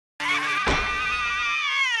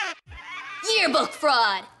Yearbook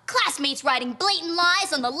Fraud. Classmates writing blatant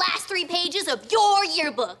lies on the last 3 pages of your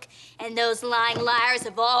yearbook. And those lying liars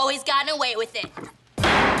have always gotten away with it.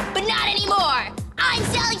 But not anymore. I'm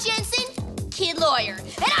Sally Jensen, kid lawyer,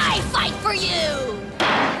 and I fight for you.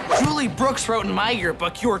 Julie Brooks wrote in my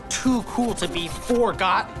yearbook, "You're too cool to be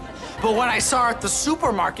forgotten." But when I saw her at the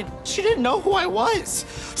supermarket, she didn't know who I was.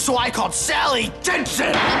 So I called Sally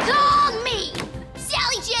Jensen. He called me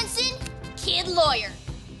Sally Jensen, kid lawyer.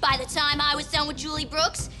 By the time I was done with Julie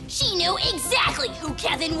Brooks, she knew exactly who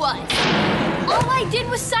Kevin was. All I did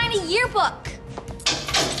was sign a yearbook.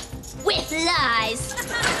 With lies.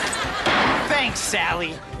 Thanks,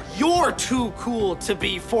 Sally. You're too cool to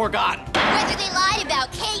be forgotten. Whether they lied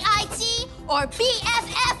about KIT or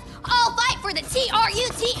BFF, I'll fight for the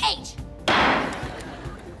TRUTH.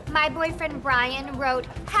 My boyfriend Brian wrote,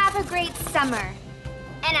 "Have a great summer."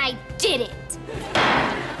 And I didn't.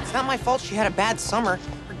 It's not my fault she had a bad summer.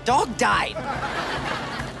 Her dog died.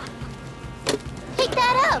 Pick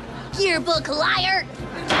that up, yearbook liar.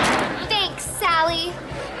 Thanks, Sally.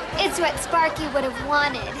 It's what Sparky would have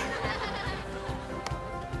wanted.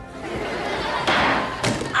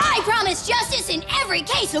 I promise justice in every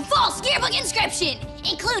case of false yearbook inscription,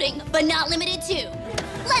 including, but not limited to.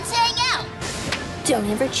 Let's hang out. Don't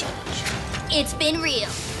ever change. It's been real.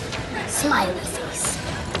 Smiley face.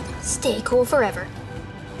 Stay cool forever.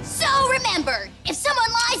 So remember, if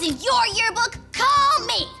someone lies in your yearbook, call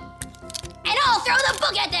me. And I'll throw the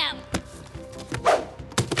book at them.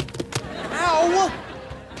 Ow!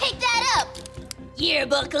 Pick that up,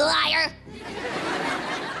 yearbook liar.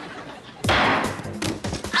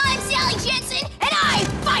 I'm Sally Jensen, and I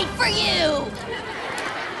fight for you.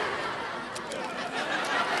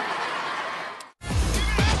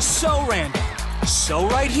 So random. So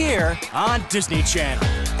right here on Disney Channel.